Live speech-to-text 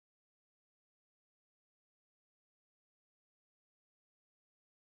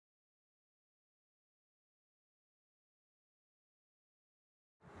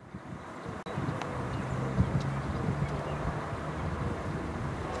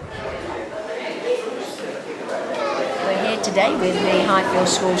today with the Highfields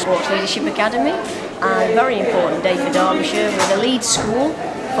School Sports Leadership Academy, and a very important day for Derbyshire with a lead school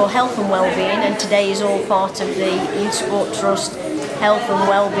for health and wellbeing, and today is all part of the Youth Sport Trust Health and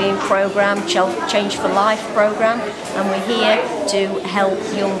Wellbeing Programme, Change for Life programme, and we're here to help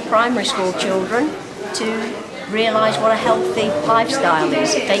young primary school children to realise what a healthy lifestyle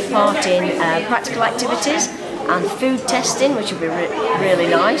is, take part in practical activities and food testing, which will be really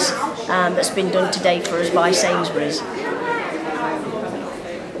nice, that's been done today for us by Sainsbury's.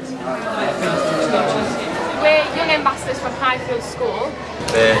 We're young ambassadors from Highfields School.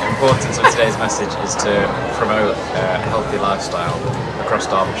 The importance of today's message is to promote a healthy lifestyle across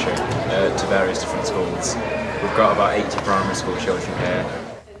Derbyshire to various different schools. We've got about 80 primary school children here.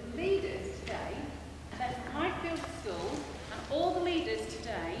 The leaders today, they're from Highfields School, and all the leaders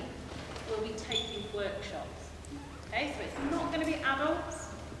today will be taking workshops. Okay, so it's not going to be adults,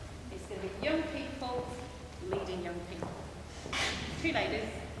 it's going to be young people leading young people. Two ladies.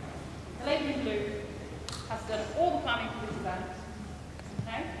 The lady in blue has done all the planning for this event.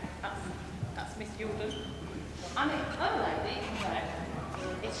 Okay, that's Miss Jordan. And the other lady in red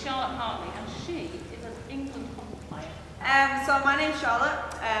is Charlotte Hartley, and she is an England hockey player. So my name's Charlotte,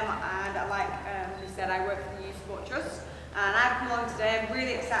 and like you said, I work for the Youth Sport Trust, and I've come along today. I'm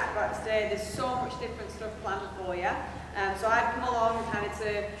really excited about this day. There's so much different stuff planned for you. So I've come along kind of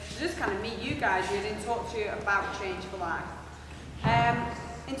to just kind of meet you guys really and talk to you about Change for Life.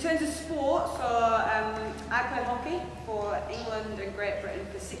 In terms of sport, so I played hockey for England and Great Britain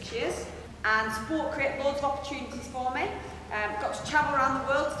for 6 years, and sport created loads of opportunities for me. Got to travel around the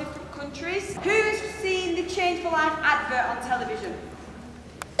world to different countries. Who's seen the Change for Life advert on television?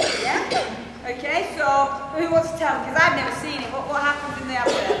 Yeah? Okay, so who wants to tell me? Because I've never seen it. What happens in the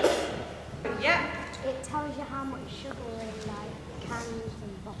advert? Yeah? It tells you how much sugar in like cans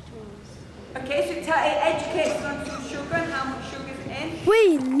and bottles. Okay, so it educates on some sugar and how much sugar is in.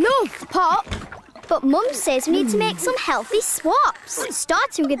 We love pop, but Mum says we need to make some healthy swaps,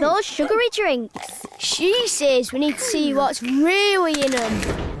 starting with those sugary drinks. She says we need to see what's really in them.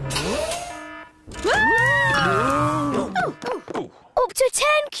 Up to 10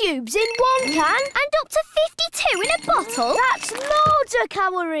 cubes in one can and up to 52 in a bottle. That's loads of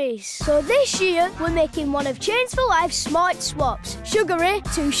calories. So this year we're making one of Change for Life's smart swaps. Sugary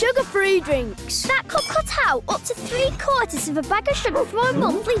to sugar-free drinks. That could cut out up to 3/4 of a bag of sugar from a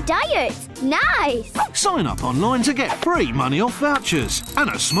monthly diet. Nice. Sign up online to get free money off vouchers and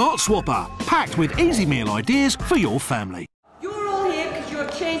a smart swapper packed with easy meal ideas for your family. You're all here because you're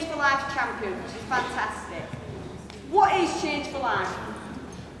a Change for Life champion, which is fantastic. What is Change for Life?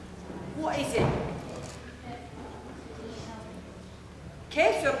 What is it?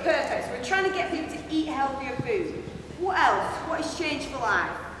 Okay, so perfect. So we're trying to get people to eat healthier food. What else? What is Change for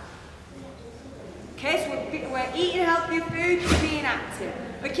Life? Okay, so we're eating healthier food, being active.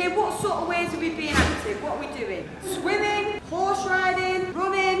 Okay, what sort of ways are we being active? What are we doing? Swimming, horse riding,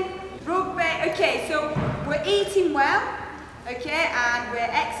 running, rugby. Okay, so we're eating well, okay, and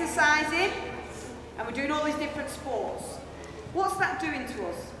we're exercising, and we're doing all these different sports. What's that doing to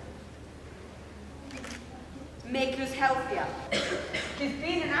us? Making us healthier. Because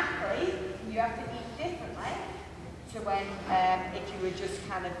being an athlete, you have to eat differently to when if you were just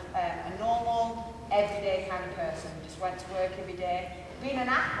kind of a normal, everyday kind of person, just went to work every day. Being an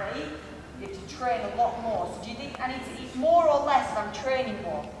athlete, you have to train a lot more. So do you think I need to eat more or less if I'm training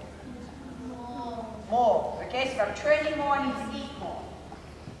more? More. More. Okay, so if I'm training more, I need to eat more.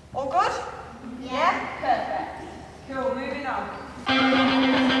 All good? Yeah? Perfect. Cool, moving on.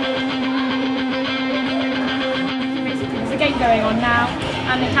 There's a game going on now,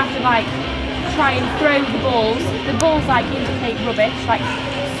 and they have to like try and throw the balls. The balls like indicate rubbish, like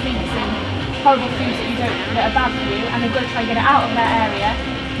sweets and horrible foods that are bad for you, and they've got to try and get it out of their area,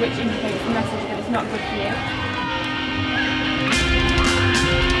 which indicates the message that it's not good for you.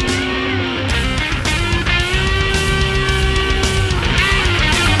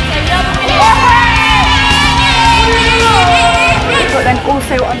 But then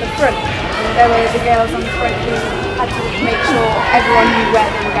also on the front, there were the girls on the front who had to make sure everyone knew where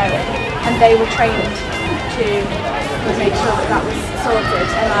they were going, and they were trained to make sure that that was sorted,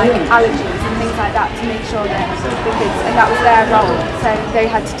 and like allergies and things like that, to make sure that the kids, and that was their role, so they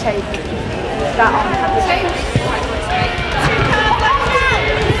had to take that on.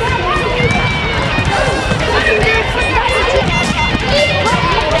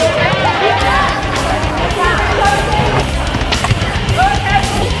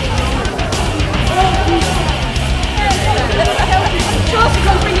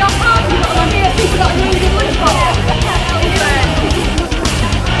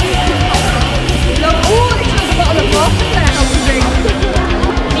 Oh, it's got a bottle of water there.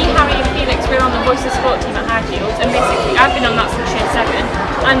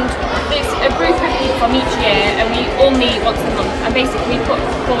 put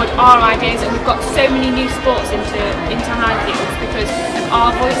forward our ideas, and we've got so many new sports into Highfields because of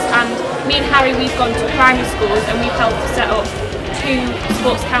our voice. And me and Harry, we've gone to primary schools and we've helped set up 2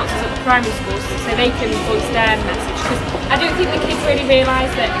 sports councils at the primary schools so they can voice their message, because I don't think the kids really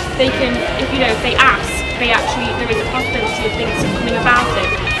realise that they can, if they ask, there is a possibility of things coming about it.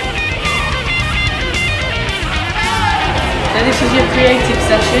 So this is your creative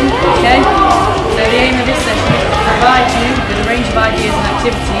session, okay? So the aim of this session is to provide you with a range of ideas and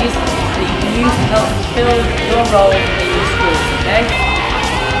activities that you can use to help fulfill your role in your school, okay?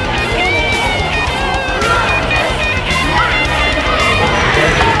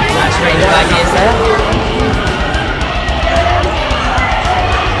 Nice range of ideas there.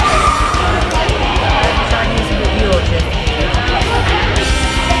 Try and use it with your chip.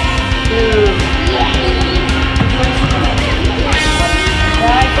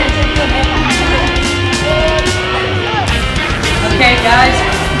 Okay guys,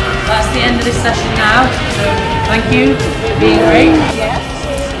 that's the end of this session now, so thank you for being great.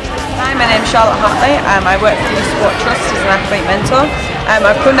 Hi, my name's Charlotte Hatley. I work for the Sport Trust as an athlete mentor.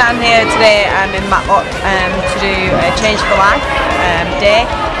 I've come down here today in Matlock to do a Change for Life day.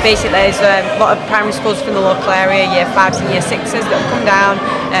 Basically there's a lot of primary schools from the local area, year 5s and year 6s, that have come down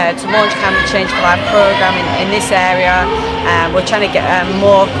to launch kind of the Change for Life programme in this area. We're trying to get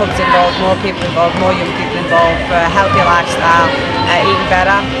more clubs involved, more people involved, more young people involved for a healthy lifestyle, eating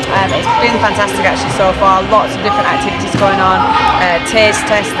better. It's been fantastic actually so far, lots of different activities going on, taste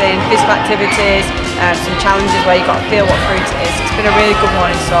testing, physical activities, some challenges where you've got to feel what fruit it is. It's been a really good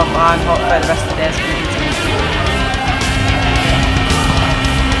morning so far, and hope for the rest of the day is going to continue.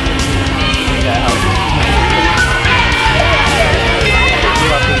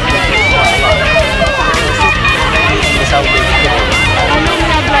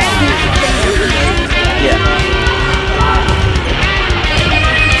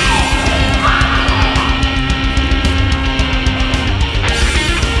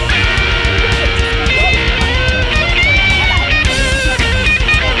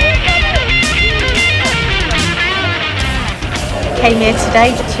 Came here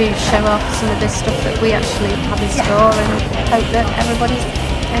today to show off some of the stuff that we actually have in store, and hope that everybody's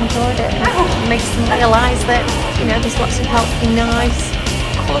enjoyed it and makes them realise that there's lots of healthy, nice,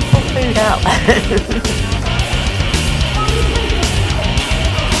 colourful food out there.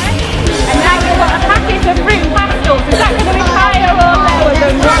 And now we've got a packet of fruit pastels. Is that going to be higher or lower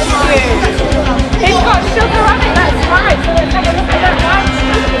than what you? It's got sugar on it, that's right. So let's have a look at that.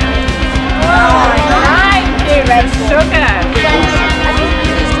 Oh, thank you, there's sugar.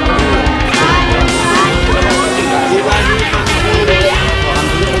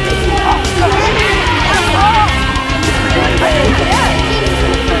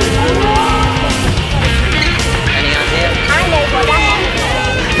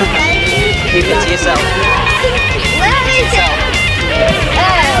 Keep it to yourself. Where is it?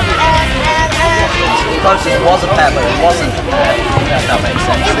 Closest was a pear, but it wasn't a pear. If that makes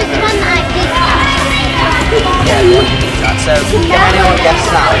sense. It was the one that I did that. Yeah, the one you did that. So, can anyone guess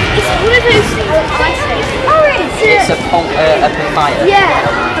now? It's one of those ice skates. Oh, It's a papaya. Yeah.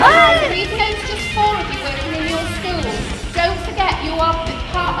 So even though it's just 4 of you working in your school, don't forget you are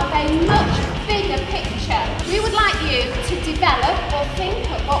part of a much bigger picture. We would like you to develop or think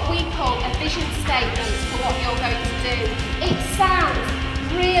of what we call a vision statement for what you're going to do. It sounds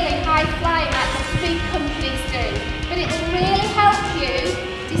really high-flying like the big companies do, but it will really help you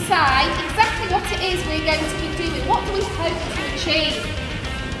decide exactly what it is we're going to be doing. What do we hope to achieve?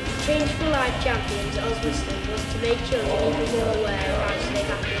 Change for Life Champions at Oswestern was to make children even more aware of how to stay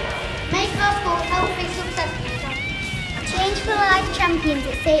happy. Make our school healthy, successful. Change for Life Champions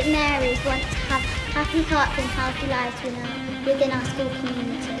at St Mary's want to have happy hearts and healthy lives within our school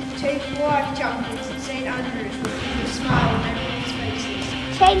community. Change for Life Champions at St Andrews will keep a smile on everyone's faces.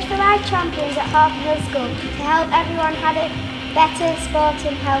 Change for Life Champions at Highfields School to help everyone have a better sport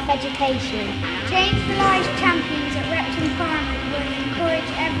and health education. Change for Life Champions at Repton Primary will encourage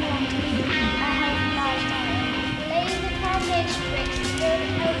everyone to lead a healthy lifestyle. Laying the foundation bricks to build a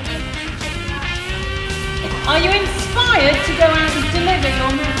healthy future. Are you inspired to go out and deliver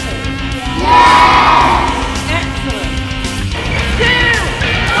your